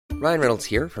Ryan Reynolds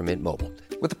here from Mint Mobile.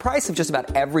 With the price of just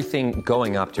about everything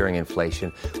going up during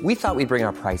inflation, we thought we'd bring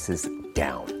our prices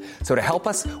down. So to help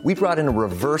us, we brought in a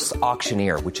reverse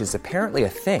auctioneer, which is apparently a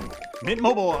thing. Mint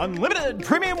Mobile Unlimited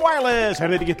Premium Wireless. How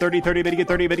to get 30, 30, bit to get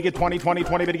 30, bit to get 20, 20,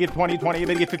 20, bit to get 20, 20,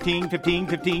 bit to get 15, 15,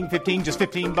 15, 15, just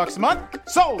 $15 a month?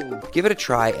 Sold! Give it a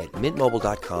try at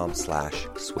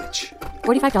mintmobile.com/switch.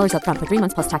 $45 up front for 3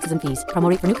 months plus taxes and fees. Promo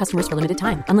rate for new customers for limited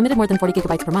time. Unlimited more than 40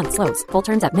 gigabytes per month. Slows full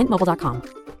terms at mintmobile.com.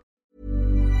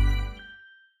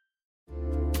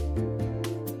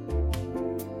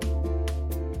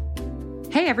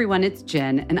 Hey everyone, it's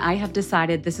Jen, and I have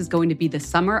decided this is going to be the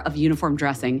summer of uniform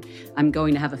dressing. I'm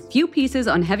going to have a few pieces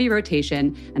on heavy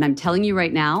rotation, and I'm telling you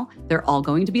right now, they're all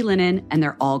going to be linen, and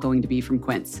they're all going to be from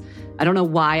Quince. I don't know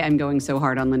why I'm going so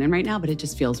hard on linen right now, but it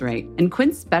just feels right. And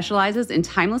Quince specializes in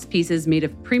timeless pieces made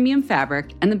of premium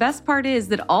fabric, and the best part is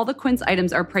that all the Quince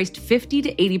items are priced 50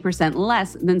 to 80%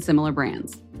 less than similar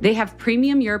brands. They have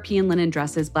premium European linen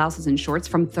dresses, blouses, and shorts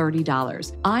from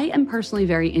 $30. I am personally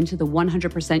very into the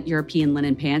 100% European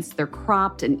linen pants. They're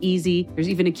cropped and easy. There's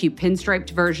even a cute pinstriped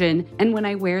version. And when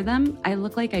I wear them, I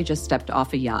look like I just stepped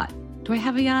off a yacht. Do I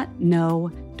have a yacht?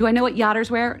 No. Do I know what yachters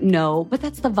wear? No, but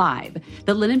that's the vibe.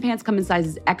 The linen pants come in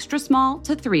sizes extra small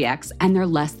to 3X, and they're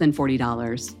less than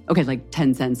 $40. Okay, like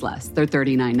 10 cents less. They're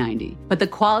 $39.90. But the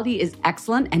quality is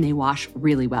excellent, and they wash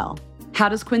really well. How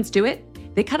does Quince do it?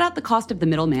 They cut out the cost of the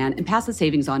middleman and pass the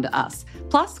savings on to us.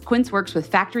 Plus, Quince works with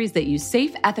factories that use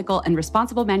safe, ethical, and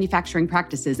responsible manufacturing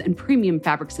practices and premium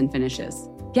fabrics and finishes.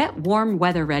 Get warm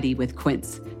weather ready with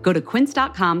Quince. Go to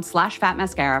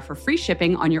quince.com/fatmascara for free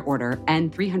shipping on your order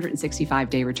and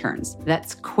 365-day returns.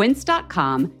 That's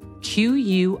quince.com,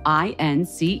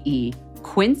 Quince,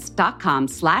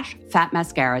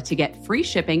 quince.com/fatmascara to get free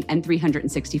shipping and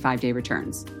 365-day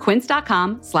returns.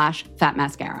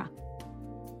 Quince.com/fatmascara.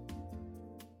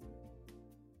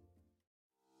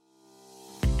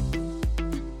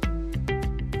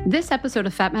 This episode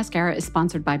of Fat Mascara is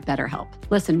sponsored by BetterHelp.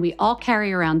 Listen, we all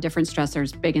carry around different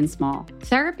stressors, big and small.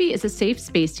 Therapy is a safe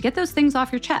space to get those things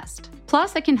off your chest.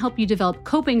 Plus, I can help you develop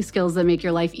coping skills that make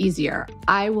your life easier.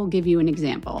 I will give you an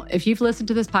example. If you've listened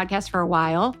to this podcast for a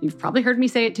while, you've probably heard me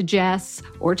say it to Jess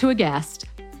or to a guest.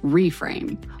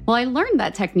 Reframe. Well, I learned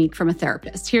that technique from a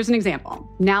therapist. Here's an example.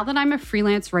 Now that I'm a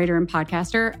freelance writer and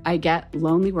podcaster, I get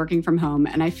lonely working from home,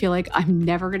 and I feel like I'm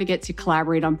never going to get to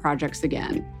collaborate on projects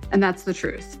again. And that's the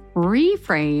truth.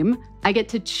 Reframe, I get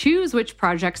to choose which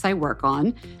projects I work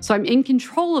on, so I'm in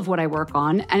control of what I work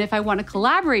on, and if I want to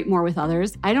collaborate more with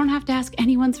others, I don't have to ask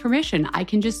anyone's permission. I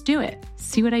can just do it.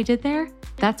 See what I did there?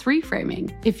 That's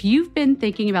reframing. If you've been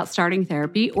thinking about starting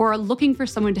therapy or are looking for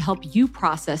someone to help you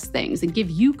process things and give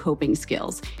you coping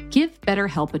skills, give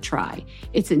BetterHelp a try.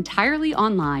 It's entirely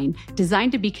online,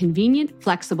 designed to be convenient,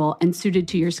 flexible, and suited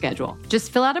to your schedule.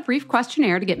 Just fill out a brief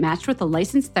questionnaire to get matched with a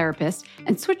licensed therapist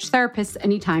and switch therapists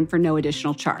anytime for no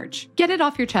additional charge. Get it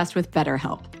off your chest with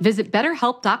BetterHelp. Visit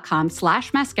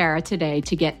betterhelp.com/mascara today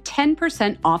to get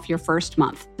 10% off your first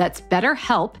month. That's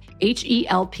BetterHelp,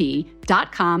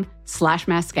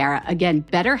 HELP.com/mascara. Again,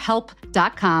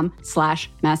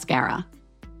 betterhelp.com/mascara.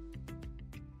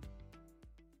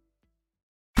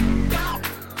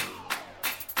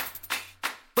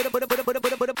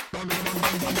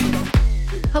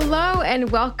 Hello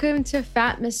and welcome to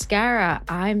Fat Mascara.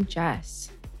 I'm Jess.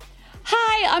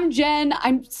 Hi, I'm Jen.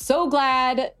 I'm so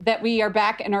glad that we are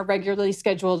back in our regularly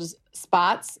scheduled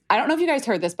spots. I don't know if you guys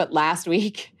heard this, but last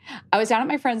week I was down at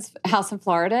my friend's house in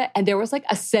Florida and there was like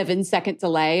a 7-second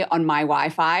delay on my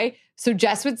Wi-Fi. So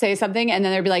Jess would say something and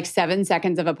then there'd be like 7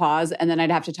 seconds of a pause and then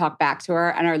I'd have to talk back to her.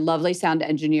 And our lovely sound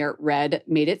engineer, Red,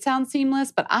 made it sound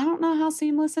seamless, but I don't know how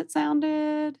seamless it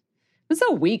sounded. It was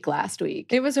a week last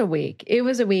week. It was a week.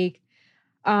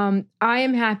 I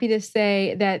am happy to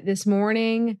say that this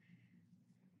morning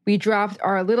we dropped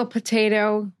our little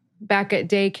potato back at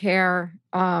daycare.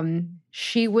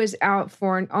 She was out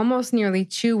for almost nearly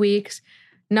 2 weeks.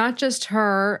 Not just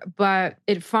her, but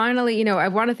it finally, I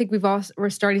want to think we're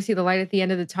starting to see the light at the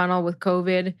end of the tunnel with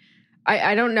COVID.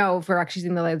 I don't know if we're actually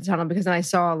seeing the light of the tunnel because then I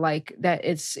saw like that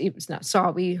it's not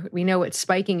saw. We know it's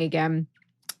spiking again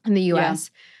in the US,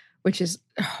 which is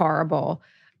horrible.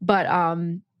 But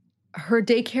her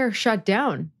daycare shut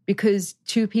down because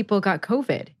 2 people got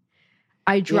COVID.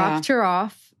 I dropped her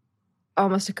off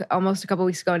almost a couple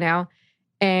weeks ago now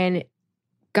and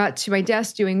got to my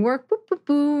desk doing work, boop, boop,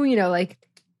 boo, like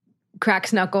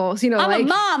cracks knuckles, I'm like, a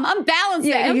mom, I'm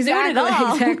balancing, I'm doing it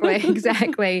all.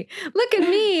 Exactly. Look at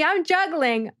me, I'm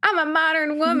juggling, I'm a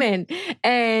modern woman.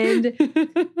 And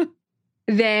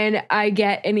then I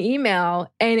get an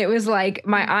email and it was like,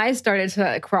 my eyes started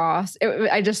to cross.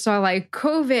 I just saw like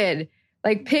COVID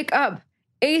like pick up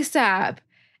ASAP.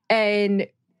 And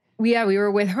we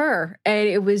were with her, and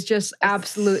it was just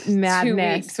absolute madness. 2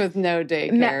 weeks with no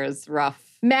daycare is rough.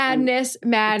 Madness.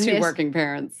 2 working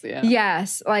parents, yeah.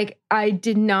 Yes, like I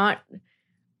did not.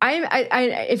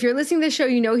 I if you're listening to the show,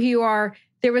 you know who you are.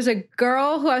 There was a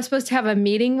girl who I was supposed to have a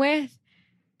meeting with,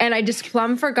 and I just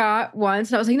plumb forgot once.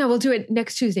 And I was like, no, we'll do it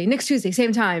next Tuesday,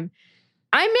 same time.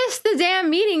 I missed the damn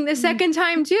meeting the second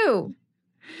time too.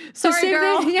 Sorry,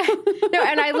 girl. Yeah. No,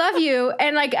 and I love you.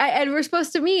 And like, and we're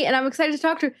supposed to meet, and I'm excited to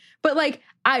talk to her. But like,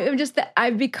 I'm just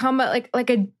I've become a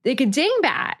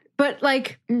dingbat. But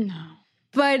like, no.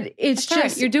 But it's That's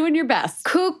just right. You're doing your best.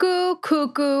 Cuckoo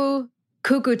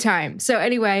time. So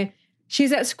anyway,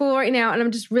 she's at school right now, and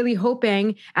I'm just really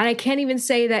hoping. And I can't even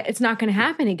say that it's not going to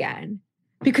happen again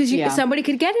because somebody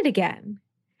could get it again,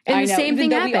 and the same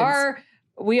thing happens.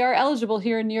 We are eligible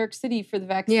here in New York City for the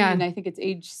vaccine. Yeah. I think it's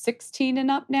age 16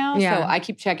 and up now. Yeah. So I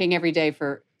keep checking every day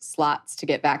for slots to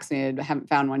get vaccinated. I haven't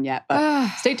found one yet, but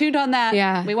stay tuned on that.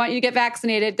 Yeah. We want you to get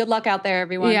vaccinated. Good luck out there,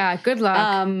 everyone. Yeah, good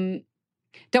luck.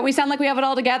 Don't we sound like we have it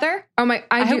all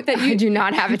I hope that you do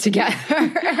not have it together.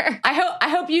 I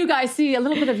hope you guys see a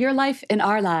little bit of your life in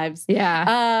our lives.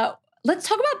 Yeah. Let's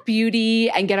talk about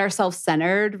beauty and get ourselves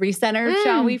recentered,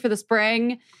 shall we, for the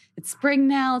spring? It's spring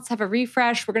now. Let's have a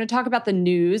refresh. We're going to talk about the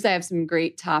news. I have some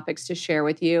great topics to share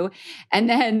with you. And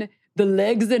then the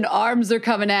legs and arms are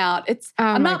coming out.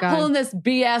 I'm not pulling this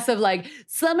BS of like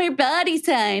summer body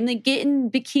time. Like getting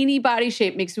bikini body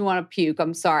shape makes me want to puke.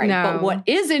 I'm sorry. No. But what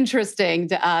is interesting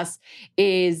to us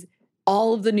is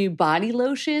all of the new body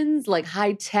lotions, like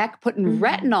high tech, putting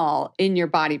retinol in your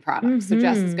body products. So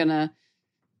Jess is going to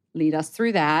lead us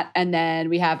through that. And then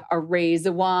we have a raise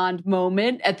a wand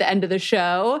moment at the end of the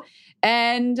show.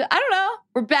 And I don't know,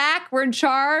 we're back, we're in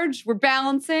charge, we're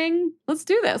balancing. Let's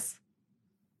do this.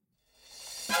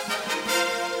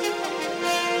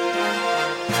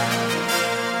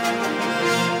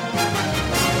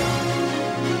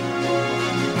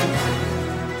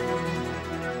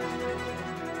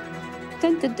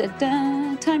 Dun, dun, dun,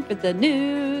 dun. Time for the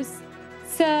news.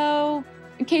 So,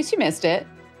 in case you missed it,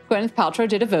 Gwyneth Paltrow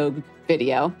did a Vogue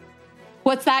video.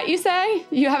 What's that, you say?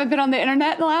 You haven't been on the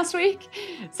internet in the last week?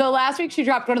 So last week she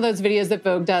dropped one of those videos that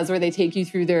Vogue does where they take you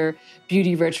through their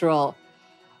beauty ritual.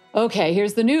 Okay,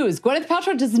 here's the news. Gwyneth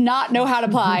Paltrow does not know how to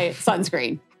apply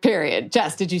sunscreen, period.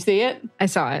 Jess, did you see it? I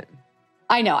saw it.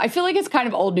 I know. I feel like it's kind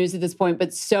of old news at this point,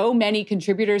 but so many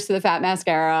contributors to the Fat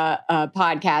Mascara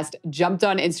podcast jumped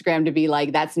on Instagram to be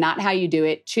like, that's not how you do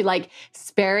it. She like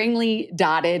sparingly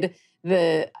dotted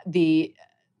the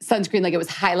sunscreen like it was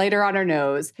highlighter on her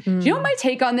nose. Do you know what my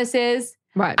take on this is?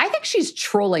 What? I think she's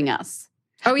trolling us.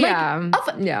 Oh, yeah.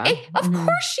 Of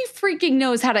course she freaking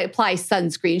knows how to apply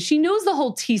sunscreen. She knows the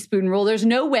whole teaspoon rule. There's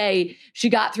no way she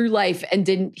got through life and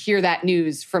didn't hear that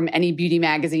news from any beauty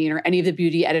magazine or any of the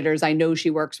beauty editors I know she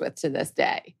works with to this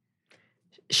day.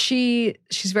 She's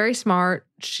very smart.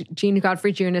 Jean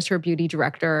Godfrey June is her beauty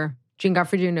director. Jean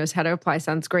Godfrey June knows how to apply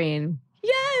sunscreen.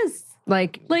 Yes.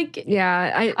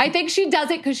 Yeah. I think she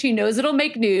does it because she knows it'll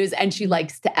make news and she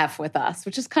likes to F with us,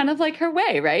 which is kind of like her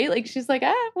way, right? Like she's like,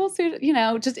 we'll see,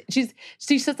 she's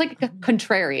just like a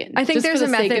contrarian. I think there's a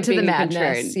method to the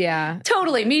madness. Yeah.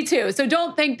 Totally, me too. So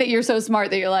don't think that you're so smart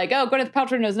that you're like, oh, Gwyneth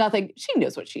Paltrow knows nothing. She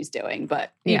knows what she's doing,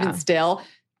 but even still,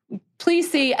 please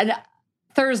see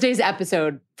Thursday's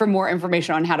episode for more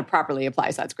information on how to properly apply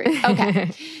sunscreen.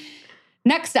 Okay.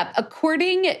 Next up,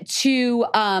 according to,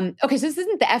 so this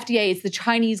isn't the FDA, it's the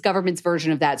Chinese government's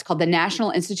version of that. It's called the National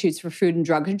Institutes for Food and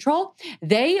Drug Control.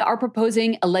 They are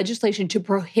proposing a legislation to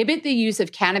prohibit the use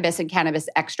of cannabis and cannabis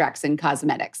extracts in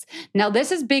cosmetics. Now,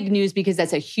 this is big news because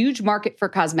that's a huge market for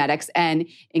cosmetics. And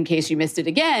in case you missed it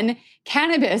again,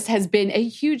 cannabis has been a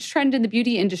huge trend in the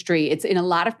beauty industry. It's in a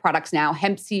lot of products now,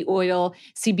 hemp seed oil,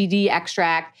 CBD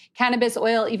extract, cannabis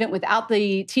oil, even without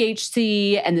the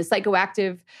THC and the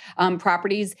psychoactive properties.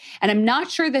 And I'm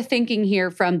not sure the thinking here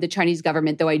from the Chinese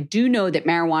government, though I do know that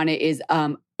marijuana is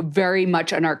very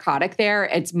much a narcotic there.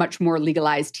 It's much more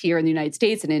legalized here in the United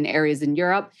States and in areas in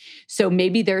Europe. So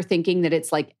maybe they're thinking that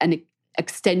it's like an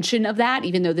extension of that,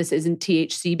 even though this isn't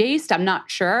THC based. I'm not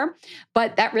sure.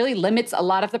 But that really limits a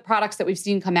lot of the products that we've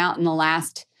seen come out in the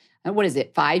last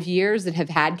 5 years that have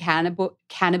had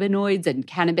cannabinoids and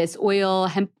cannabis oil,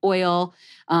 hemp oil.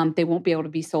 They won't be able to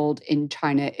be sold in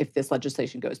China if this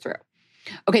legislation goes through.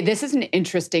 Okay, this is an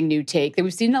interesting new take.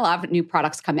 We've seen a lot of new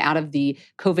products come out of the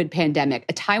COVID pandemic.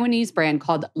 A Taiwanese brand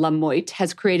called La Moite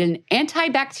has created an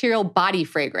antibacterial body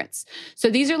fragrance. So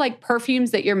these are like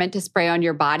perfumes that you're meant to spray on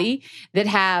your body that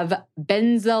have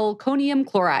benzalkonium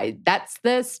chloride. That's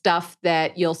the stuff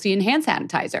that you'll see in hand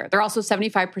sanitizer. They're also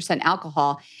 75%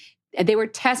 alcohol. they were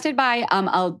tested by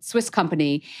a Swiss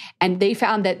company, and they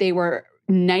found that they killed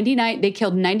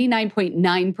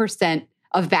 99.9%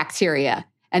 of bacteria,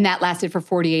 and that lasted for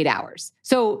 48 hours.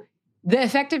 So the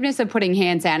effectiveness of putting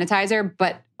hand sanitizer,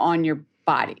 but on your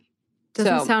body.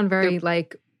 Doesn't sound very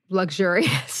like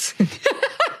luxurious.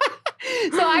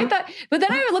 So I thought, but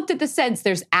then I looked at the scents.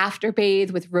 There's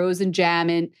Afterbathe with rose and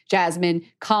jasmine,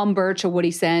 Calm Birch, a woody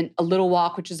scent, A Little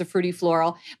Walk, which is a fruity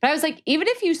floral. But I was like, even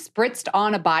if you spritzed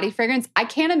on a body fragrance, I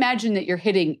can't imagine that you're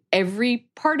hitting every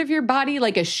part of your body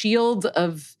like a shield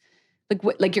of,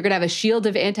 like you're going to have a shield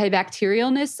of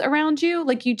antibacterialness around you.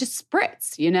 Like you just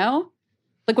spritz, you know?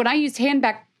 Like when I use hand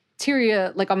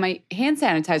bacteria, like on my hand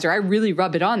sanitizer, I really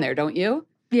rub it on there, don't you?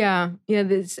 Yeah.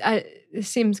 This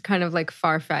seems kind of like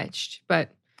far-fetched,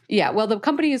 but... Yeah, well, the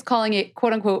company is calling it,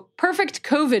 quote unquote, perfect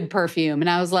COVID perfume. And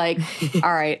I was like,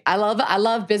 all right, I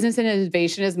love business and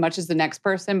innovation as much as the next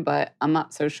person, but I'm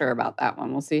not so sure about that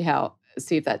one. We'll see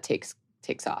if that takes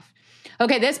off.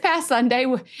 Okay, this past Sunday,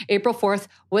 April 4th,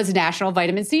 was National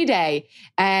Vitamin C Day.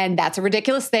 And that's a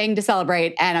ridiculous thing to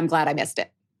celebrate, and I'm glad I missed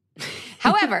it.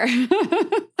 However,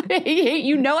 I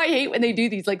hate when they do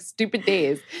these like stupid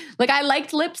days. Like I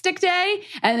liked Lipstick Day,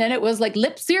 and then it was like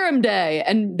Lip Serum Day,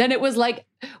 and then it was like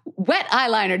Wet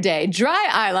Eyeliner Day, Dry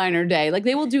Eyeliner Day. Like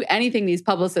they will do anything, these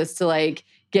publicists, to like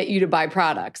get you to buy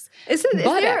products. Is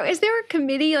there a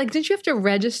committee? Like, did you have to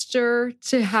register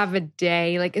to have a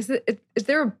day? Like, is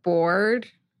there a board?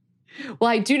 Well,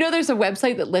 I do know there's a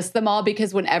website that lists them all,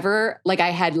 because whenever like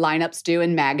I had lineups due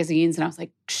in magazines and I was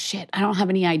like, shit, I don't have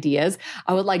any ideas,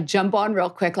 I would like jump on real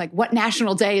quick, like what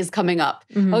national day is coming up?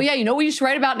 Mm-hmm. Oh yeah, you know what you should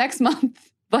write about next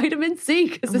month? Vitamin C,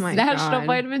 because it's National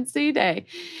Vitamin C Day.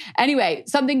 Anyway,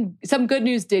 some good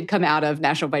news did come out of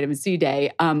National Vitamin C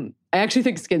Day. I actually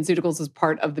think SkinCeuticals was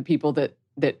part of the people that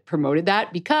promoted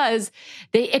that, because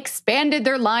they expanded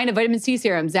their line of vitamin C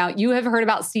serums. Now, you have heard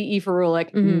about CE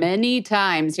Ferulic many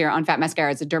times here on Fat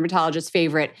Mascara. It's a dermatologist's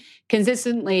favorite,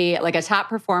 consistently like a top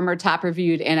performer, top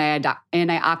reviewed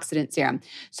antioxidant serum.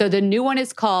 So the new one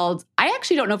is called, I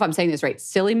actually don't know if I'm saying this right,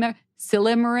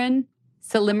 Silymarin.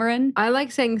 I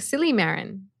like saying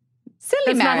Silymarin.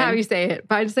 That's not how you say it,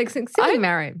 but I just like saying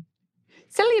Silymarin.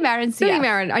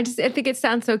 Silymarin. I think it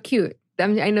sounds so cute.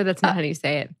 I know that's not how you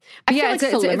say it. But I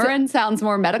feel like Silymarin sounds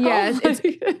more medical.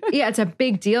 Yeah, it's a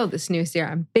big deal, this new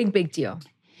serum. Big deal.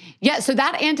 Yeah, so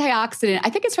that antioxidant, I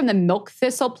think it's from the milk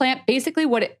thistle plant. Basically,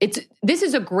 this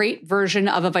is a great version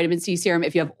of a vitamin C serum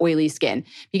if you have oily skin,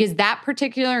 because that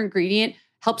particular ingredient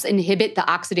helps inhibit the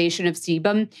oxidation of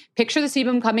sebum. Picture the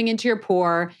sebum coming into your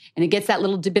pore, and it gets that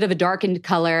little bit of a darkened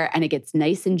color, and it gets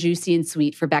nice and juicy and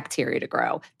sweet for bacteria to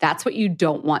grow. That's what you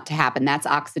don't want to happen. That's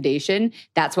oxidation.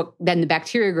 Then the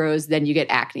bacteria grows, then you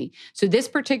get acne. So this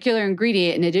particular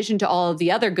ingredient, in addition to all of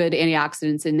the other good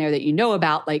antioxidants in there that you know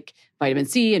about, like vitamin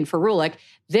C and ferulic,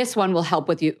 this one will help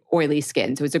with oily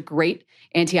skin. So it's a great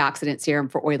antioxidant serum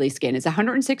for oily skin. It's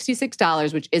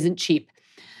 $166, which isn't cheap.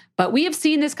 But we have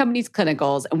seen this company's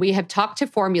clinicals, and we have talked to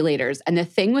formulators. And the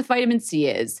thing with vitamin C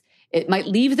is it might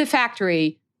leave the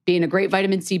factory being a great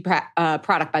vitamin C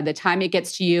product. By the time it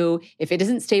gets to you, if it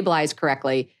isn't stabilized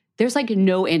correctly, there's like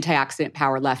no antioxidant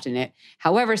power left in it.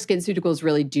 However, SkinCeuticals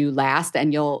really do last,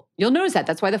 and you'll notice that.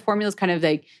 That's why the formula is kind of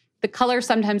like, the color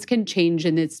sometimes can change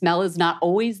and the smell is not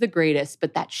always the greatest,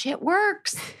 but that shit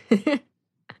works.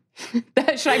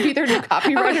 Should I be their new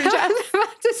copywriter, Jess? I was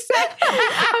about to say,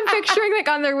 I'm picturing like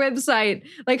on their website,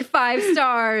 like 5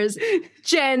 stars,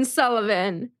 Jen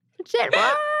Sullivan. Shit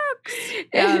works.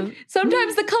 Yeah.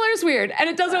 Sometimes the color's weird and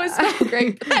it doesn't always smell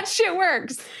great, but that shit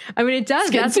works. I mean, it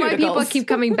does. That's why people keep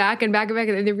coming back and back and back.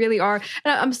 And they really are.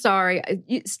 And I'm sorry.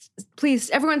 Please,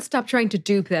 everyone stop trying to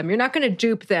dupe them. You're not going to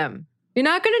dupe them. You're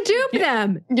not going to dupe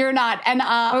them. You're not. And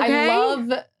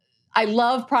okay? I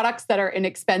love products that are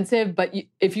inexpensive, but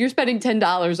if you're spending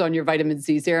 $10 on your vitamin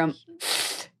C serum,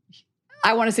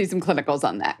 I want to see some clinicals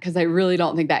on that, because I really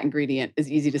don't think that ingredient is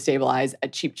easy to stabilize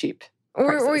at cheap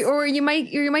prices. Or you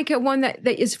might get one that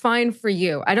is fine for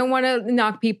you. I don't want to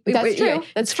knock people. That's true.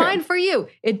 It's fine for you.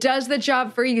 It does the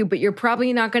job for you, but you're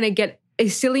probably not going to get a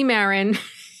Silymarin.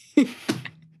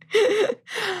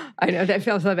 I know that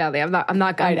feels so badly. I'm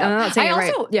not saying it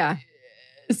right. Yeah.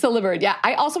 Silymarin. Yeah.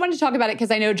 I also wanted to talk about it because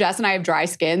I know Jess and I have dry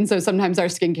skin. So sometimes our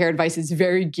skincare advice is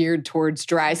very geared towards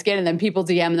dry skin. And then people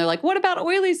DM and they're like, what about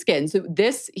oily skin? So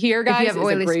this here, guys, if you have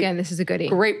oily skin, this is a goodie.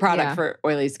 Great product for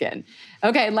oily skin.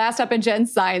 Okay. Last up in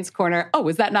Jen's Science Corner. Oh,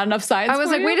 was that not enough science? I was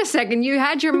like, wait a second. You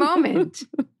had your moment.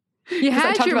 You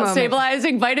had your moment.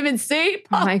 Stabilizing vitamin C.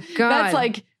 Oh my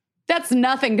God. That's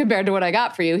nothing compared to what I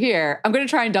got for you here. I'm going to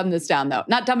try and dumb this down, though.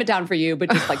 Not dumb it down for you,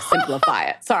 but just like simplify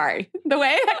it. Sorry. The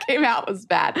way that came out was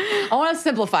bad. I want to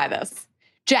simplify this.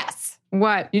 Jess.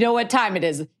 What? You know what time it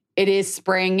is? It is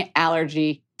spring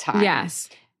allergy time. Yes.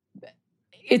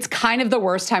 It's kind of the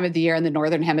worst time of the year in the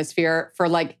Northern Hemisphere for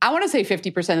like, I want to say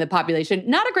 50% of the population.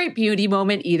 Not a great beauty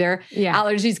moment either. Yeah.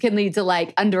 Allergies can lead to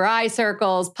like under eye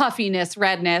circles, puffiness,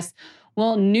 redness.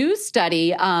 Well, new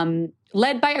study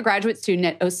led by a graduate student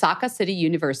at Osaka City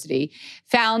University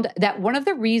found that one of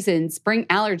the reasons spring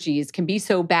allergies can be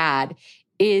so bad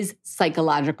is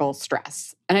psychological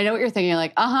stress. And I know what you're thinking,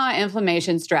 like,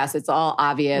 inflammation, stress, it's all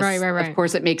obvious. Right. Of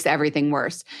course, it makes everything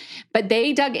worse. But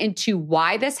they dug into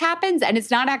why this happens, and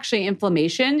it's not actually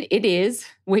inflammation. It is,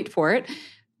 wait for it,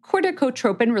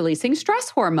 corticotropin-releasing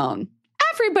stress hormone.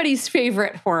 Everybody's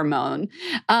favorite hormone.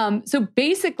 So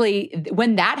basically,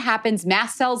 when that happens,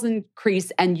 mast cells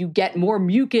increase and you get more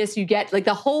mucus. You get like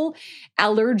the whole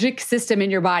allergic system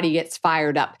in your body gets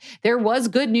fired up. There was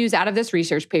good news out of this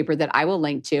research paper that I will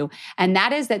link to, and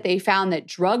that is that they found that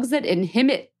drugs that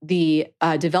inhibit the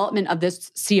development of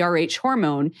this CRH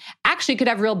hormone actually could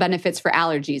have real benefits for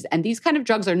allergies. And these kind of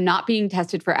drugs are not being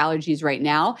tested for allergies right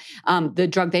now. The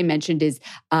drug they mentioned is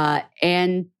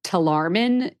antilarmin.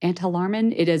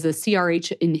 It is a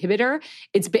CRH inhibitor.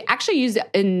 It's actually used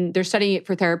they're studying it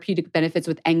for therapeutic benefits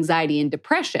with anxiety and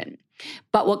depression.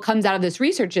 But what comes out of this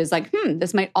research is like,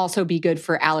 this might also be good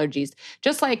for allergies.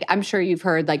 Just like I'm sure you've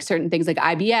heard like certain things like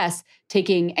IBS,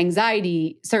 taking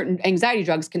certain anxiety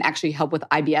drugs can actually help with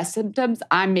IBS symptoms.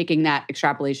 I'm making that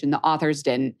extrapolation. The authors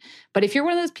didn't. But if you're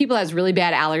one of those people that has really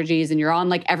bad allergies and you're on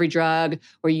like every drug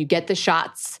or you get the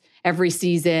shots every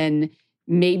season,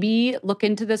 maybe look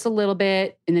into this a little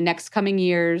bit in the next coming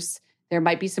years. There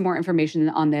might be some more information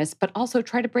on this, but also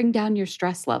try to bring down your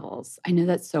stress levels. I know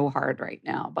that's so hard right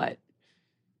now, but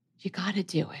you got to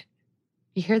do it.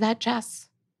 You hear that, Jess?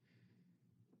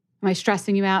 Am I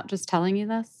stressing you out just telling you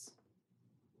this?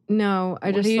 No,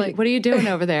 what are you doing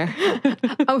over there?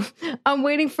 I'm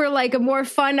waiting for like a more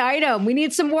fun item. We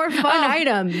need some more fun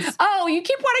items. Oh, you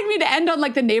keep wanting me to end on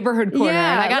like the neighborhood corner.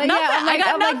 Yeah, and I got nothing. I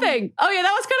got nothing. Oh yeah,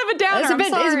 that was kind of a downer. It's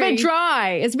a bit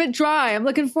dry. It's a bit dry. I'm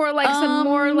looking for like some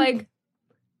more like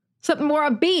something more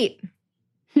upbeat.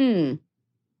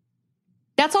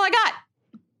 That's all I got.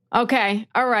 Okay.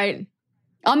 All right.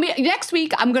 Next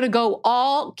week, I'm going to go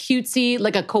all cutesy,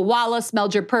 like a koala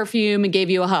smelled your perfume and gave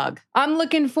you a hug. I'm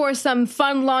looking for some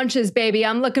fun launches, baby.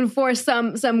 I'm looking for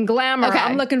some glamour. Okay.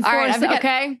 I'm looking for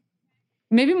okay.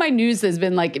 Maybe my news has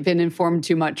been informed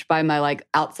too much by my like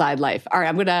outside life. All right,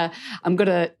 I'm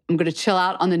gonna chill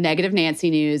out on the negative Nancy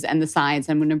news and the science.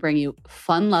 I'm gonna bring you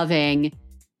fun-loving,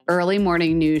 early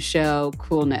morning news show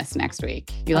coolness next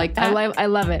week. You like that? I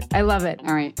love it. I love it.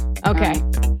 All right. Okay. All right.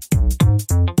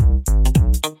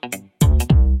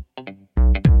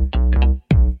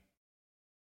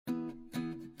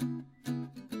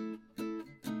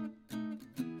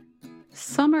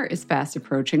 Summer is fast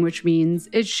approaching, which means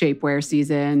it's shapewear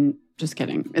season. Just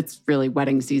kidding. It's really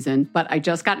wedding season. But I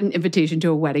just got an invitation to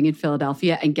a wedding in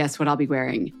Philadelphia, and guess what I'll be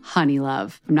wearing?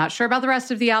 Honeylove. I'm not sure about the rest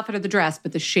of the outfit or the dress,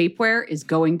 but the shapewear is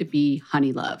going to be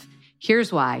Honeylove.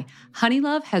 Here's why.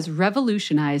 Honeylove has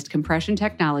revolutionized compression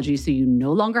technology so you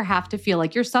no longer have to feel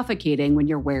like you're suffocating when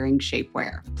you're wearing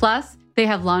shapewear. Plus, they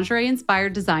have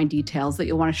lingerie-inspired design details that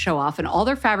you'll want to show off, and all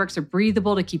their fabrics are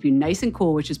breathable to keep you nice and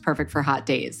cool, which is perfect for hot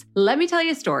days. Let me tell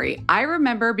you a story. I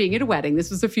remember being at a wedding,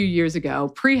 this was a few years ago,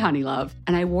 pre-Honeylove,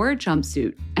 and I wore a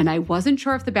jumpsuit, and I wasn't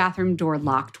sure if the bathroom door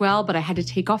locked well, but I had to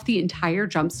take off the entire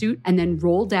jumpsuit and then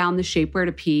roll down the shapewear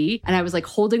to pee, and I was like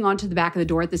holding onto the back of the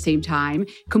door at the same time,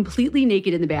 completely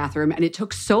naked in the bathroom, and it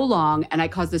took so long, and I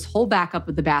caused this whole backup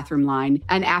of the bathroom line,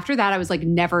 and after that, I was like,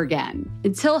 never again.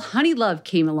 Until Honeylove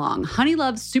came along.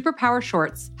 Honeylove's Superpower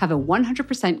shorts have a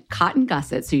 100% cotton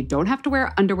gusset, so you don't have to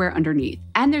wear underwear underneath.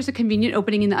 And there's a convenient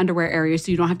opening in the underwear area, so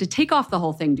you don't have to take off the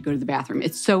whole thing to go to the bathroom.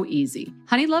 It's so easy.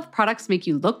 Honeylove products make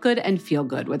you look good and feel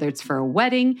good, whether it's for a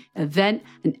wedding, event,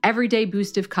 an everyday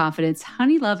boost of confidence.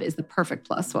 Honeylove is the perfect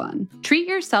plus one. Treat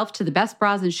yourself to the best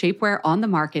bras and shapewear on the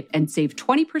market and save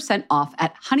 20% off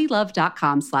at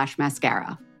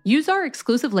honeylove.com/mascara. Use our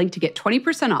exclusive link to get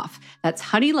 20% off. That's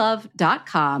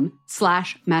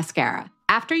honeylove.com/mascara.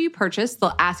 After you purchase,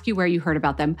 they'll ask you where you heard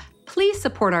about them. Please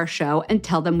support our show and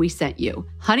tell them we sent you.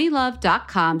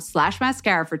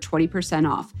 honeylove.com/mascara for 20%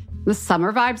 off. The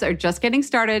summer vibes are just getting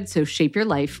started, so shape your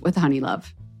life with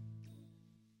Honeylove.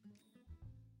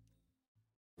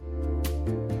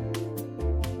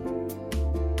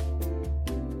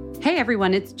 Hey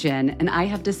everyone, it's Jen, and I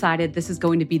have decided this is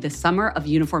going to be the summer of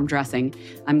uniform dressing.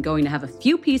 I'm going to have a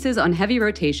few pieces on heavy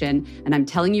rotation, and I'm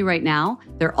telling you right now,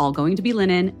 they're all going to be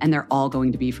linen, and they're all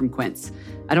going to be from Quince.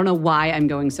 I don't know why I'm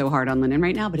going so hard on linen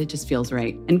right now, but it just feels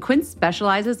right. And Quince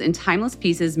specializes in timeless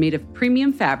pieces made of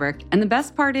premium fabric, and the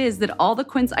best part is that all the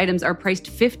Quince items are priced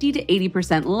 50 to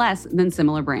 80% less than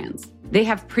similar brands. They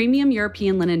have premium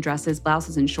European linen dresses,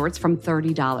 blouses, and shorts from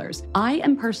 $30. I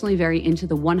am personally very into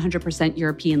the 100%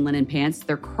 European linen pants.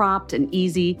 They're cropped and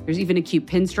easy. There's even a cute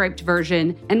pinstriped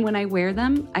version. And when I wear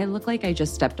them, I look like I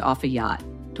just stepped off a yacht.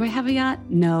 Do I have a yacht?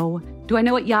 No. Do I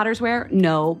know what yachters wear?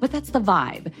 No, but that's the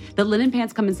vibe. The linen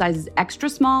pants come in sizes extra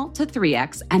small to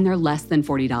 3X, and they're less than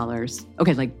 $40.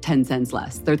 Okay, like 10 cents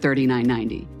less. They're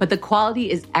 $39.90. But the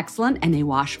quality is excellent, and they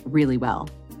wash really well.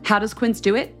 How does Quince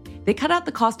do it? They cut out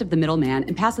the cost of the middleman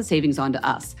and pass the savings on to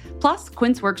us. Plus,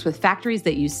 Quince works with factories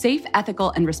that use safe,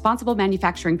 ethical, and responsible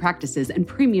manufacturing practices and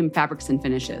premium fabrics and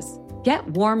finishes. Get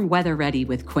warm weather ready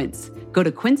with Quince. Go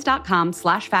to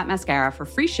quince.com/fatmascara for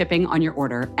free shipping on your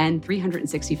order and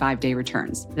 365-day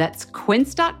returns. That's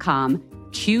quince.com,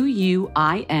 Quince,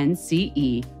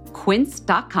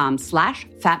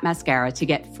 quince.com/fatmascara to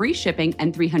get free shipping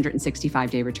and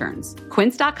 365-day returns.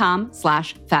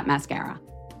 Quince.com/fatmascara.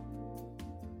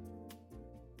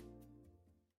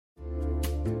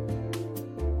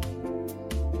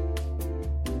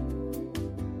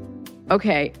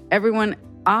 Okay, everyone,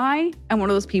 I am one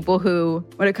of those people who,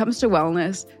 when it comes to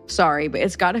wellness, sorry, but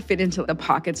it's got to fit into the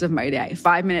pockets of my day.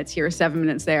 5 minutes here, 7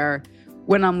 minutes there.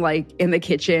 When I'm like in the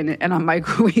kitchen and I'm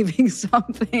microwaving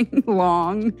something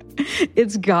long,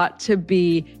 it's got to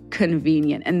be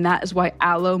convenient. And that is why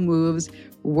Alo Moves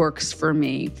works for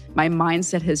me. My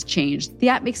mindset has changed. The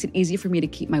app makes it easy for me to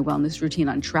keep my wellness routine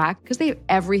on track because they have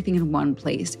everything in one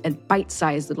place and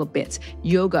bite-sized little bits: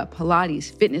 yoga,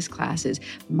 Pilates, fitness classes,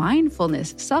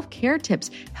 mindfulness, self-care tips,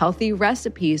 healthy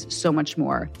recipes, so much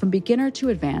more. From beginner to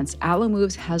advanced, Alo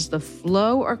Moves has the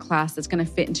flow or class that's going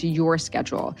to fit into your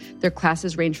schedule. Their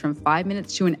classes range from 5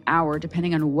 minutes to an hour,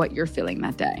 depending on what you're feeling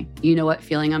that day. You know what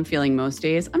feeling I'm feeling most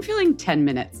days? I'm feeling 10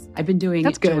 minutes. I've been doing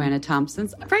Joanna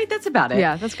Thompson's, right? That's about it.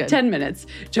 Yeah, that's good. 10 minutes.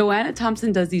 Joanna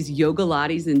Thompson does these yoga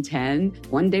lattes in 10.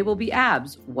 One day will be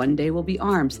abs. One day will be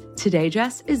arms. Today,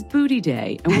 Jess, is booty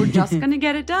day. And we're just going to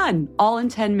get it done all in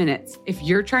 10 minutes. If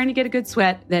you're trying to get a good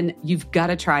sweat, then you've got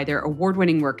to try their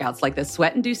award-winning workouts like the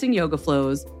sweat-inducing yoga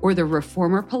flows or the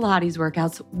reformer Pilates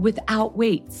workouts without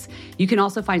weights. You can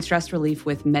also find stress relief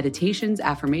with meditations,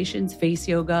 affirmations, face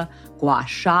yoga, gua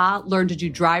sha, learn to do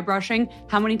dry brushing.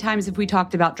 How many times have we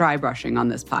talked about dry brushing on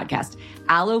this podcast?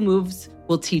 Alo Moves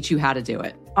will teach you how to do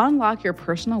it. Unlock your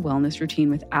personal wellness routine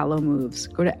with Alo Moves.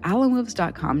 Go to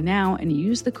alomoves.com now and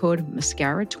use the code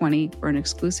MASCARA20 for an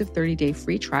exclusive 30-day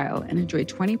free trial and enjoy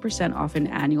 20% off an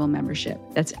annual membership.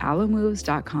 That's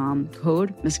alomoves.com,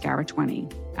 code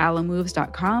MASCARA20.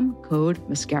 alomoves.com, code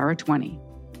MASCARA20.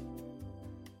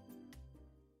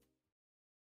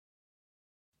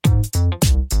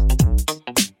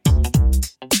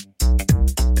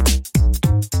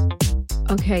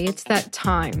 Okay, it's that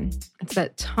time. It's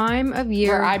that time of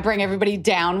year where I bring everybody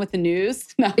down with the news.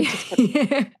 No,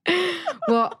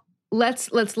 well,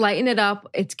 let's lighten it up.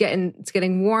 It's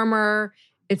getting warmer.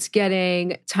 It's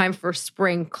getting time for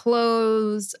spring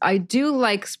clothes. I do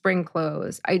like spring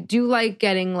clothes. I do like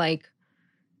getting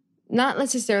not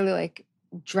necessarily like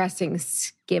dressing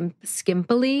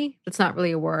skimpily. That's not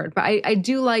really a word, but I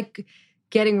do like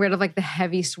getting rid of like the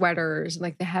heavy sweaters and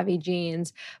like the heavy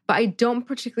jeans. But I don't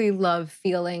particularly love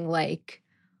feeling like,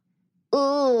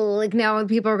 oh, like now when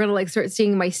people are going to like start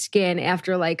seeing my skin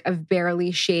after like I've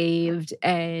barely shaved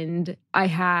and I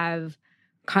have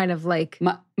kind of like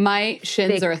my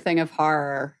shins are a thing of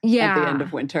horror at the end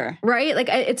of winter. Right? Like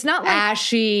it's not like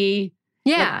ashy.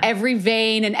 Yeah. Like every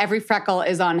vein and every freckle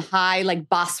is on high, like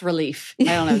bas relief. I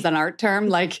don't know, is that an art term?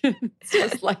 Like, it's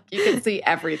just like you can see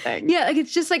everything. Yeah, like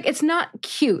it's just like, it's not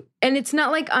cute. And it's not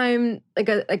like I'm like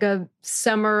a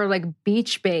summer like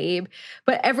beach babe,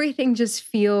 but everything just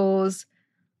feels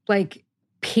like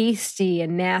pasty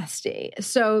and nasty.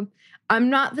 So I'm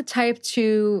not the type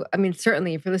to, I mean,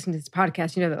 certainly if you're listening to this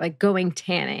podcast, you know that like going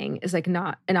tanning is like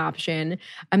not an option.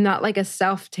 I'm not like a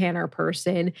self-tanner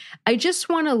person. I just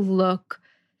want to look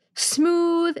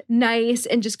smooth, nice,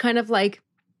 and just kind of like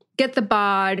get the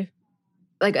bod,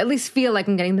 like at least feel like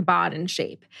I'm getting the bod in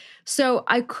shape. So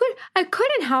I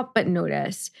couldn't help but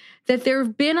notice that there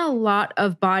have been a lot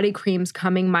of body creams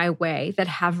coming my way that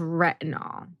have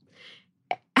retinol.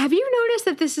 Have you noticed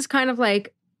that this is kind of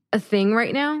like a thing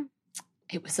right now?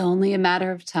 It was only a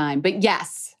matter of time. But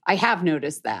yes, I have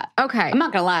noticed that. Okay. I'm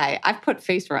not going to lie. I've put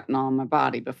face retinol on my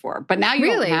body before, but now you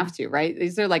Really? don't have to, right?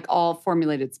 These are like all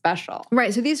formulated special.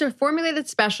 Right. So these are formulated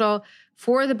special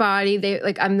for the body. They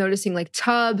like, I'm noticing like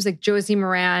tubs, like Josie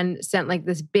Moran sent like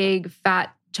this big,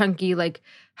 fat, chunky, like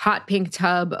hot pink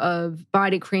tub of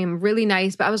body cream. Really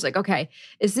nice. But I was like, okay,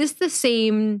 is this the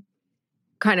same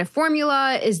kind of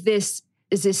formula? Is this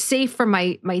safe for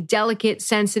my delicate,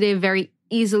 sensitive, very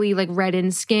easily like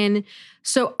reddened skin?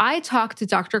 So I talked to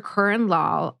Dr. Curran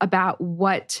Lal about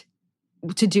what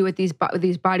to do with these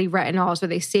body retinols. Are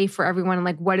they safe for everyone? And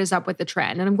like, what is up with the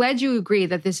trend? And I'm glad you agree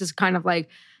that this is kind of like,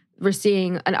 we're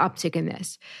seeing an uptick in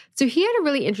this. So he had a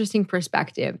really interesting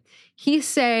perspective. He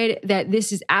said that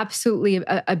this is absolutely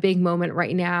a big moment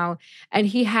right now. And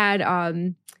he had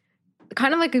kind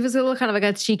of like, it was a little kind of like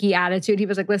a cheeky attitude. He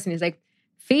was like, listen, he's like,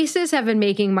 faces have been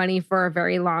making money for a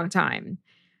very long time.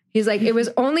 He's like, it was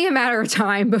only a matter of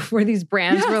time before these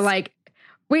brands were like,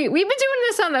 wait, we've been doing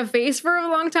this on the face for a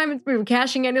long time. We were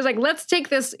cashing in. He's like, let's take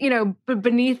this,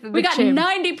 beneath the We got chin.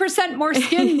 90% more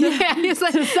skin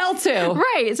to sell to.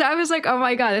 Right. So I was like, oh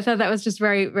my God, I thought that was just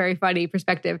very, very funny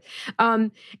perspective.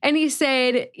 And he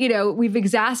said, we've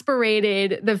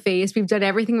exasperated the face. We've done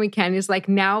everything we can. He's like,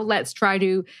 now let's try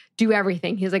to do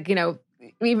everything. He's like,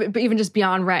 even just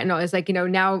beyond retinol, it's like,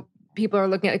 now people are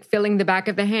looking at like filling the back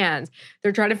of the hands.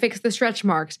 They're trying to fix the stretch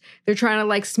marks. They're trying to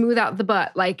like smooth out the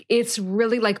butt. Like it's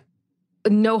really like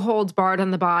no holds barred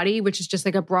on the body, which is just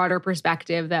like a broader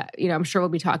perspective that, I'm sure we'll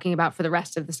be talking about for the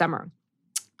rest of the summer.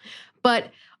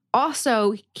 But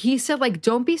also he said like,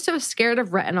 don't be so scared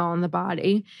of retinol in the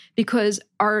body because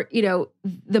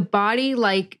the body,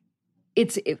 like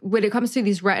when it comes to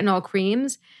these retinol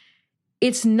creams,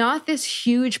 it's not this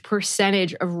huge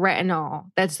percentage of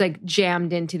retinol that's like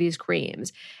jammed into these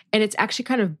creams. And it's actually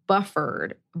kind of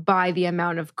buffered by the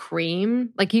amount of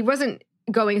cream. Like he wasn't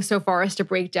going so far as to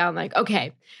break down like,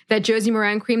 okay, that Josie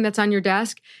Moran cream that's on your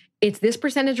desk, it's this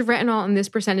percentage of retinol and this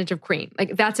percentage of cream.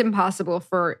 Like that's impossible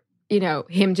for,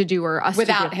 him to do or us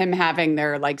without to do. him having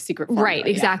their like secret formula. Right,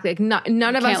 exactly. Yeah. Like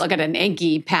none of us can't look at an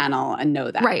Anki panel and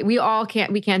know that. Right. We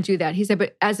can't do that. He said,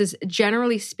 but as is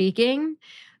generally speaking,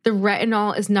 the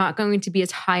retinol is not going to be as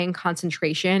high in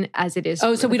concentration as it is.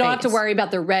 Oh, so we don't have to worry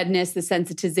about the redness, the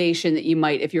sensitization that you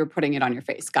might if you were putting it on your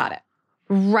face. Got it.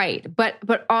 Right. But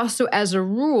also as a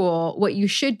rule, what you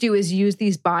should do is use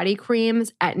these body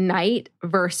creams at night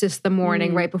versus the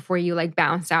morning right before you like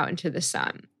bounce out into the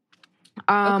sun.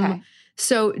 Okay.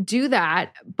 So do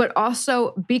that, but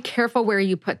also be careful where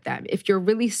you put them. If you're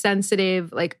really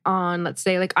sensitive, like on, let's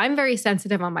say, like I'm very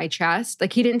sensitive on my chest.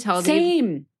 Like he didn't tell me.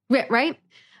 Same. Right?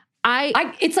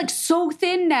 It's like so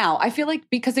thin now. I feel like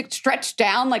because it stretched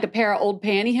down like a pair of old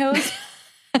pantyhose.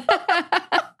 I don't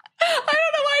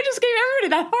know why I just gave everybody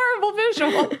that horrible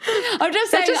visual. I'm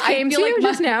just saying. That just came to you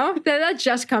just now? Did that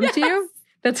just come to you?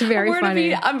 That's very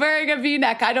funny. I'm wearing a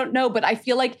V-neck. I don't know, but I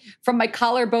feel like from my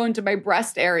collarbone to my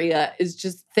breast area is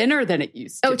just thinner than it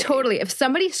used to be. Oh, totally. If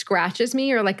somebody scratches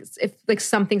me or like if like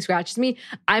something scratches me,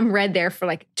 I'm red there for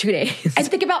like 2 days. I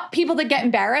think about people that get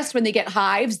embarrassed when they get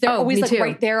hives. They're always like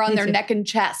right there on their neck and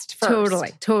chest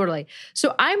first. Totally.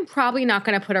 So I'm probably not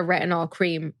going to put a retinol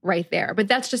cream right there, but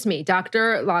that's just me.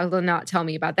 Dr. Lal did not tell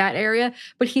me about that area,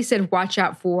 but he said watch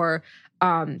out for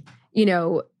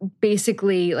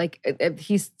basically like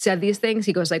he said these things.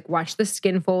 He goes like, watch the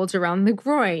skin folds around the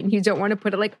groin. You don't want to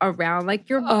put it like around like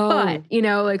your butt,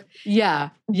 like,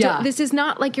 yeah. This is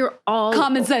not like you're all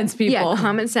common sense people. Yeah.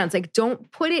 Common sense. Like don't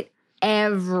put it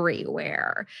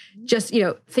everywhere. Just,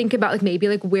 think about like maybe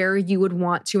like where you would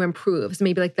want to improve. So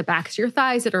maybe like the backs of your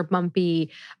thighs that are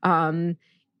bumpy,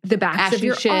 the backs of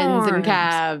your shins arms. And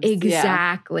calves.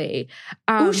 Exactly.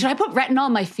 Yeah. Should I put retinol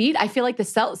on my feet? I feel like the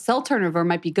cell turnover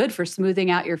might be good for smoothing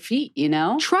out your feet,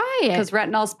 Try it. Because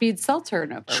retinol speeds cell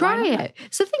turnover. Try it.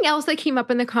 Something else that came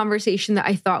up in the conversation that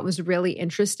I thought was really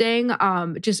interesting,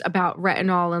 just about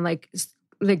retinol and like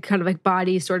kind of like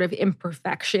body sort of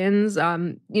imperfections,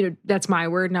 that's my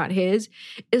word, not his,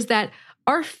 is that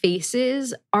our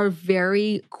faces are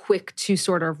very quick to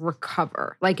sort of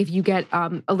recover. Like if you get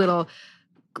a little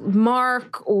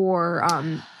mark or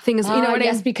things, what I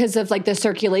mean? Because of like the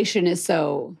circulation is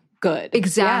so good.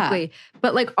 Exactly. Yeah.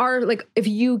 But like if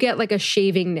you get like a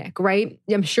shaving nick, right?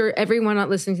 I'm sure everyone not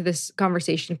listening to this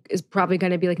conversation is probably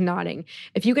going to be like nodding.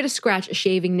 If you get a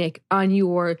shaving nick on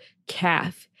your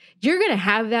calf, you're going to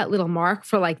have that little mark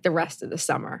for like the rest of the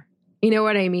summer. You know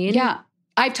what I mean? Yeah.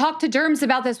 I've talked to derms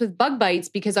about this with bug bites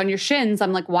because on your shins,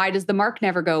 I'm like, why does the mark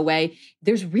never go away?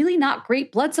 There's really not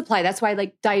great blood supply. That's why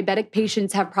like diabetic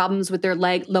patients have problems with their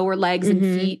lower legs and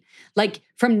feet. Like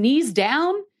from knees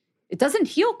down, it doesn't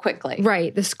heal quickly.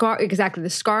 Right. The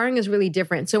scarring is really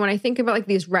different. So when I think about like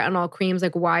these retinol creams,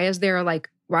 like why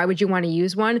would you want to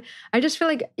use one? I just feel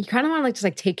like you kind of want to like just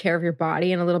like take care of your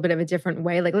body in a little bit of a different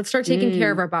way. Like let's start taking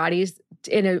care of our bodies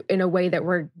in a way that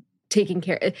we're taking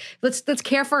care. Let's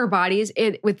care for our bodies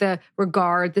with the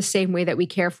regard the same way that we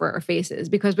care for our faces.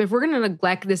 Because if we're going to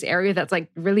neglect this area that's like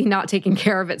really not taking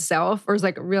care of itself, or is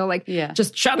like real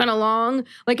just chugging along,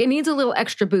 like it needs a little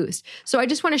extra boost. So I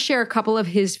just want to share a couple of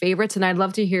his favorites, and I'd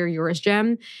love to hear yours,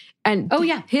 Jem. And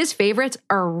his favorites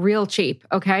are real cheap.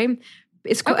 Okay,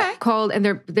 it's called, and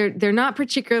they're not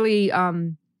particularly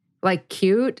like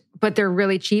cute, but they're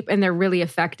really cheap and they're really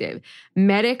effective.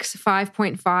 Medix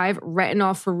 5.5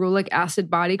 retinol ferulic acid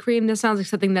body cream. This sounds like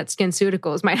something that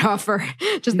SkinCeuticals might offer,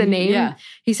 just the name. Yeah.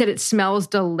 He said it smells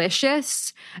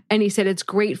delicious, and he said it's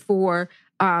great for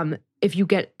if you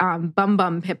get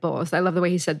bum pimples. I love the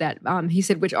way he said that. He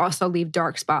said, which also leave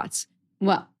dark spots.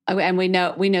 Well, and we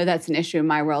know that's an issue in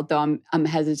my world, though I'm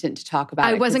hesitant to talk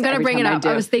about it. I wasn't going to bring it up.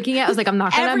 I was thinking it. I was like, I'm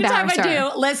not going to embarrass her. Every time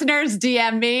I do, listeners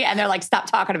DM me and they're like, stop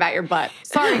talking about your butt.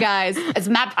 Sorry, guys. It's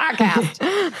my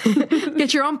podcast.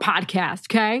 Get your own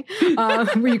podcast, okay?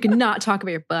 Where you can not talk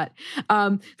about your butt.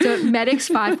 So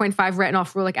Medix 5.5 retinol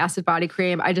ferulic acid body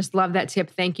cream. I just love that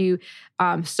tip. Thank you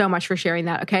so much for sharing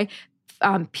that, okay?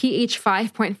 pH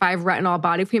 5.5 retinol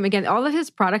body cream. Again, all of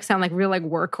his products sound like real like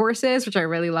workhorses, which I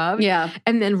really love. Yeah.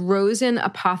 And then Rosen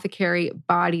Apothecary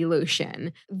body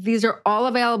lotion. These are all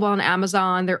available on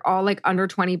Amazon. They're all like under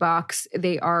 $20.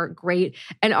 They are great.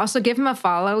 And also give him a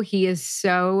follow. He is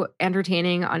so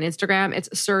entertaining on Instagram. It's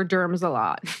Sir Derms a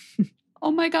lot. Oh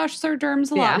my gosh, Sir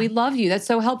Derms a lot. We love you. That's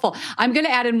so helpful. I'm going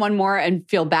to add in one more and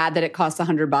feel bad that it costs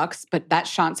 $100, but that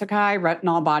Shansakai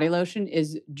retinol body lotion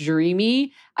is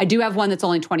dreamy. I do have one that's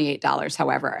only $28,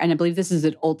 however, and I believe this is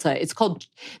at Ulta. It's called,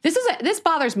 this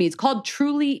bothers me. It's called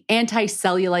Truly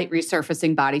Anti-Cellulite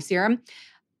Resurfacing Body Serum.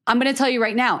 I'm going to tell you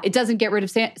right now, it doesn't get rid of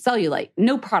cellulite.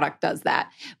 No product does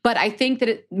that. But I think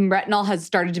that retinol has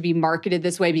started to be marketed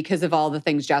this way because of all the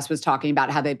things Jess was talking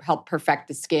about, how they help perfect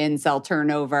the skin, cell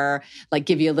turnover, like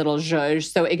give you a little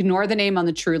zhuzh. So ignore the name on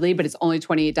the Truly, but it's only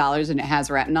 $28 and it has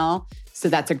retinol. So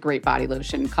that's a great body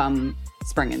lotion come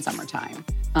spring and summertime.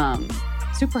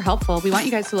 Super helpful. We want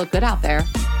you guys to look good out there.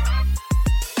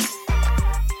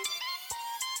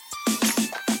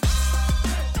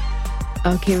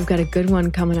 Okay, we've got a good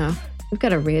one coming up. We've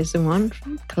got a Raise the Wand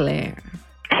from Claire.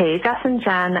 Hey, Jess and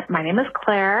Jen. My name is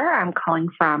Claire. I'm calling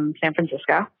from San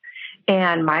Francisco.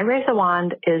 And my Raise the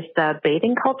Wand is the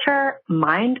Bathing Culture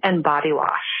Mind and Body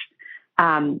Wash.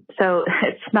 So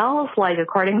it smells like,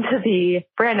 according to the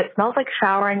brand, it smells like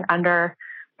showering under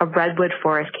a redwood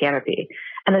forest canopy.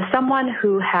 And as someone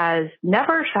who has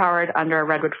never showered under a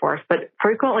redwood forest, but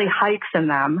frequently hikes in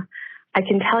them, I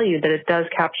can tell you that it does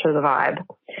capture the vibe.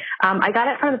 I got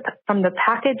it from the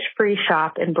Package Free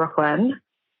shop in Brooklyn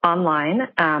online,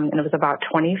 and it was about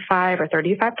 $25 or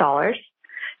 $35.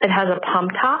 It has a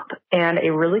pump top and a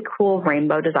really cool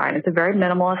rainbow design. It's a very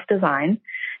minimalist design,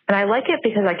 and I like it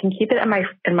because I can keep it in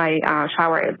my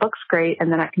shower. It looks great,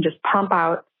 and then I can just pump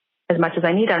out as much as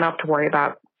I need. I don't have to worry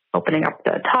about opening up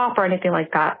the top or anything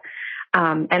like that.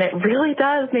 And it really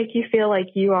does make you feel like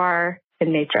you are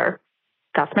in nature.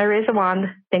 That's my Raise the Wand.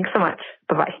 Thanks so much.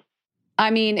 Bye-bye.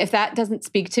 I mean, if that doesn't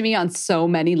speak to me on so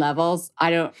many levels,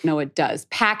 I don't know what does.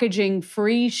 Packaging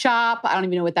Free shop. I don't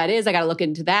even know what that is. I got to look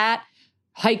into that.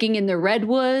 Hiking in the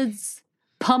redwoods.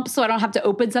 Pump so I don't have to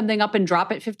open something up and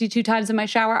drop it 52 times in my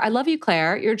shower. I love you,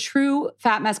 Claire. You're a true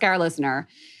Fat Mascara listener.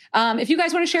 If you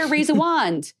guys want to share Raise a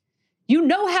Wand, you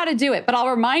know how to do it. But I'll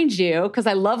remind you, because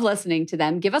I love listening to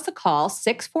them, give us a call,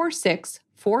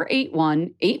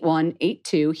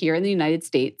 646-481-8182 here in the United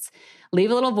States. Leave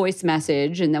a little voice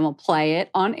message and then we'll play it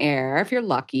on air if you're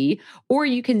lucky. Or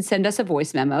you can send us a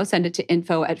voice memo. Send it to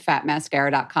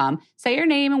info@fatmascara.com. Say your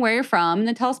name and where you're from and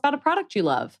then tell us about a product you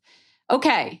love.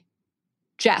 Okay.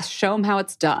 Jess, show them how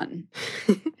it's done.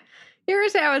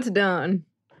 Here's how it's done.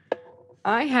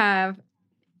 I have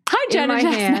Hi, Jen and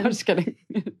Jess. Hand, no, I'm just kidding.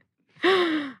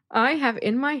 I have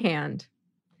in my hand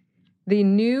the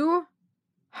new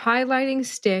highlighting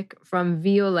stick from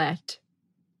Violette,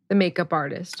 the makeup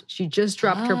artist. She just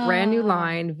dropped her brand new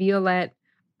line,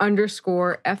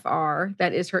 Violette_FR.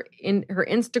 That is her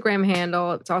Instagram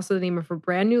handle. It's also the name of her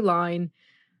brand new line.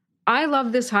 I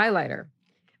love this highlighter.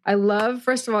 I love,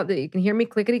 first of all, that you can hear me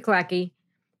clickety-clacky.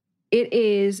 It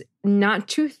is not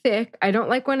too thick. I don't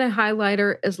like when a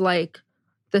highlighter is like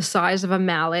the size of a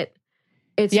mallet.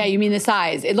 Yeah, you mean the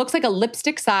size. It looks like a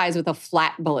lipstick size with a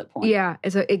flat bullet point. Yeah,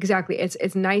 exactly.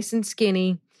 It's nice and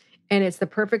skinny, and it's the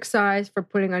perfect size for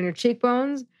putting on your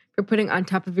cheekbones, for putting on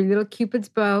top of your little Cupid's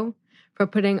bow, for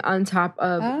putting on top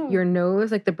of your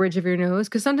nose, like the bridge of your nose.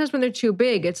 Because sometimes when they're too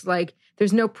big, it's like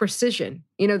there's no precision.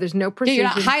 There's no precision. You're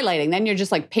not highlighting. Then you're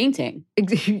just like painting.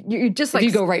 You're just like you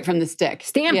go right from the stick.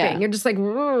 Stamping. Yeah. You're just like,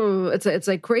 whoa. It's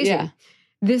like crazy. Yeah.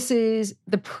 This is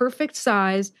the perfect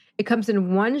size. It comes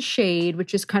in one shade,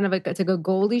 which is kind of like, it's like a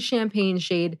goldy champagne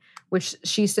shade, which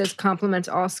she says complements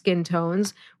all skin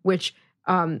tones, which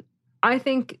I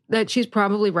think that she's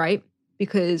probably right.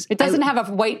 Because it doesn't have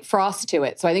a white frost to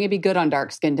it. So I think it'd be good on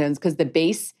dark skin tones because the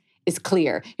base is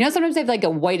clear. Sometimes they have like a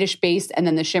whitish base and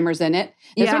then the shimmer's in it.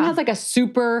 This one has like a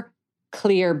super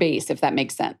clear base, if that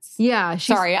makes sense. Yeah.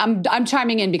 Sorry, I'm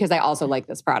chiming in because I also like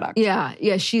this product. Yeah.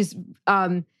 Yeah. She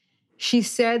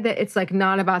said that it's like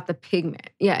not about the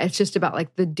pigment. Yeah. It's just about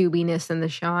like the dewiness and the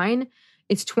shine.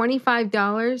 It's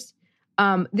 $25.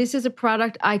 This is a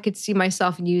product I could see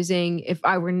myself using if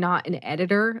I were not an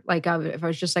editor. Like if I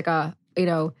was just like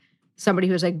somebody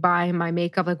who's like buying my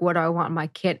makeup, like what do I want in my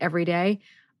kit every day?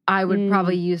 I would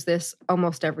probably use this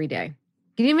almost every day.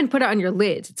 You can even put it on your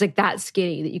lids. It's like that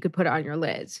skinny that you could put it on your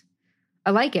lids.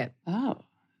 I like it. Oh,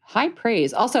 high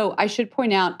praise. Also, I should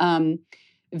point out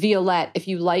Violette, if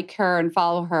you like her and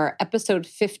follow her, episode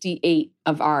 58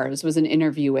 of ours was an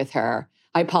interview with her.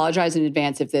 I apologize in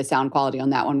advance if the sound quality on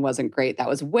that one wasn't great. That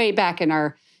was way back in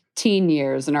our teen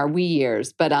years and our wee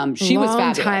years. But she was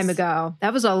fabulous. Long time ago.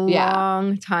 That was a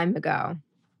long time ago.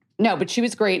 No, but she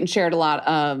was great and shared a lot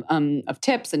of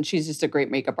tips, and she's just a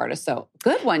great makeup artist. So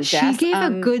good one, Jess. She gave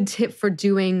a good tip for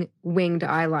doing winged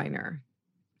eyeliner,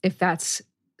 if that's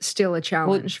still a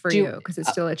challenge for you, because it's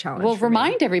still a challenge. Well,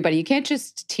 remind everybody. You can't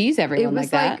just tease everyone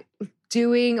like that.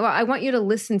 I want you to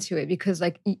listen to it because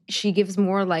like she gives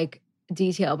more like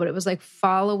detail, but it was like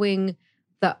following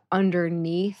the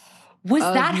underneath. Was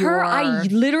that her? I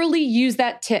literally use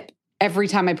that tip every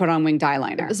time I put on winged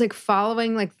eyeliner. It was like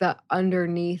following like the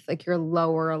underneath, like your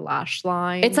lower lash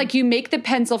line. It's like you make the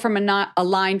pencil from a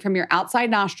line from your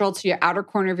outside nostril to your outer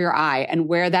corner of your eye, and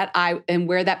where that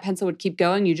pencil would keep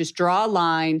going, you just draw a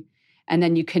line and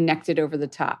then you connect it over the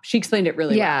top. She explained it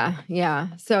really well. Yeah.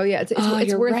 So yeah,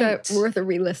 it's worth a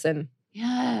re-listen.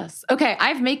 Yes. Okay, I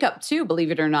have makeup too,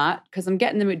 believe it or not, because I'm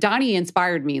getting the mood. Donnie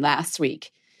inspired me last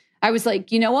week. I was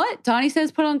like, you know what? Donnie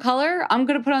says put on color. I'm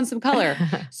going to put on some color.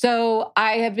 So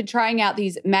I have been trying out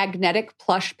these magnetic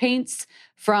plush paints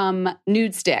from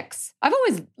Nude Sticks. I've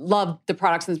always loved the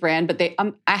products in this brand, but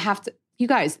you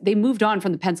guys, they moved on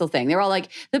from the pencil thing. They were all like,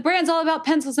 the brand's all about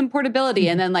pencils and portability.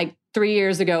 And then like 3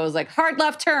 years ago, it was like, hard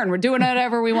left turn. We're doing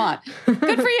whatever we want.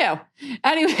 Good for you.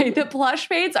 Anyway, the plush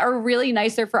paints are really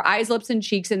nice. They're for eyes, lips, and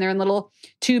cheeks. And they're in a little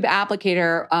tube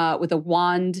applicator with a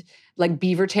wand, like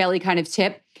beaver taily kind of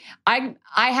tip. I'm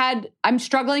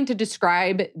struggling to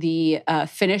describe the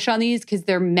finish on these because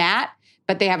they're matte,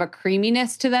 but they have a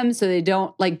creaminess to them. So they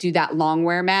don't like do that long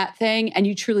wear matte thing. And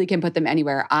you truly can put them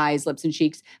anywhere, eyes, lips, and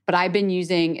cheeks. But I've been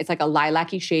using, it's like a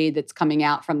lilac-y shade that's coming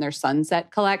out from their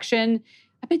Sunset collection.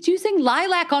 I've been using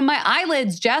lilac on my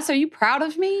eyelids. Jess, are you proud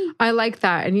of me? I like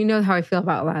that. And you know how I feel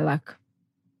about lilac.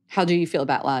 How do you feel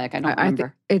about lilac? I don't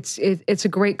remember. It's a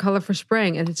great color for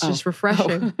spring, and it's just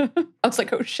refreshing. I was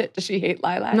like, oh shit, does she hate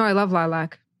lilac? No, I love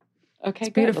lilac. Okay,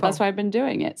 good. Beautiful. Well, that's why I've been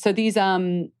doing it. So these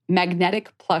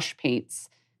magnetic plush paints,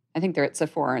 I think they're at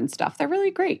Sephora and stuff. They're really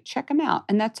great. Check them out.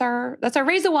 And that's our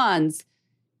Razor Wands.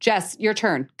 Jess, your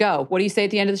turn. Go. What do you say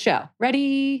at the end of the show?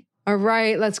 Ready? All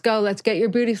right, let's go. Let's get your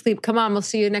beauty sleep. Come on, we'll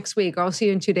see you next week. Or I'll see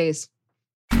you in 2 days.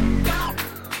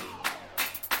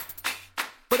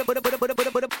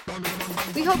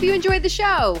 We hope you enjoyed the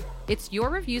show. It's your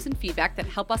reviews and feedback that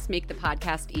help us make the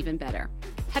podcast even better.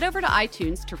 Head over to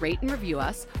iTunes to rate and review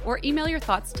us, or email your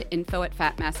thoughts to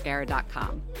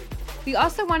info@fatmascara.com. We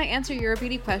also want to answer your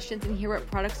beauty questions and hear what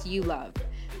products you love.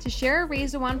 To share a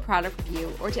Razor Wand product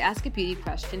review or to ask a beauty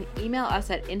question, email us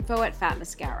at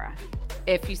info@fatmascara.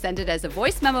 If you send it as a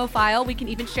voice memo file, we can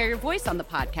even share your voice on the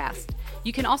podcast.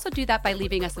 You can also do that by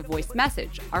leaving us a voice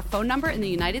message. Our phone number in the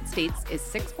United States is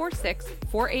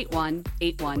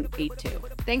 646-481-8182.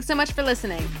 Thanks so much for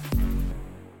listening.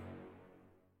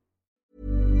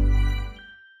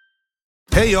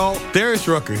 Hey, y'all, Darius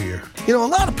Rucker here. A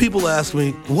lot of people ask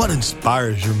me, what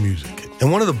inspires your music?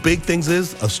 And one of the big things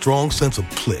is a strong sense of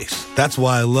place. That's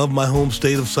why I love my home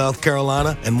state of South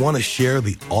Carolina and want to share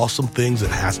the awesome things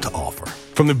it has to offer.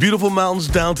 From the beautiful mountains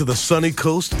down to the sunny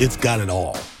coast, it's got it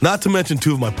all. Not to mention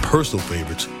two of my personal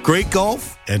favorites, great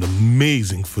golf and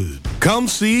amazing food. Come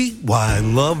see why I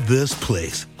love this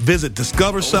place. Visit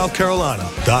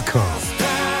discoversouthcarolina.com.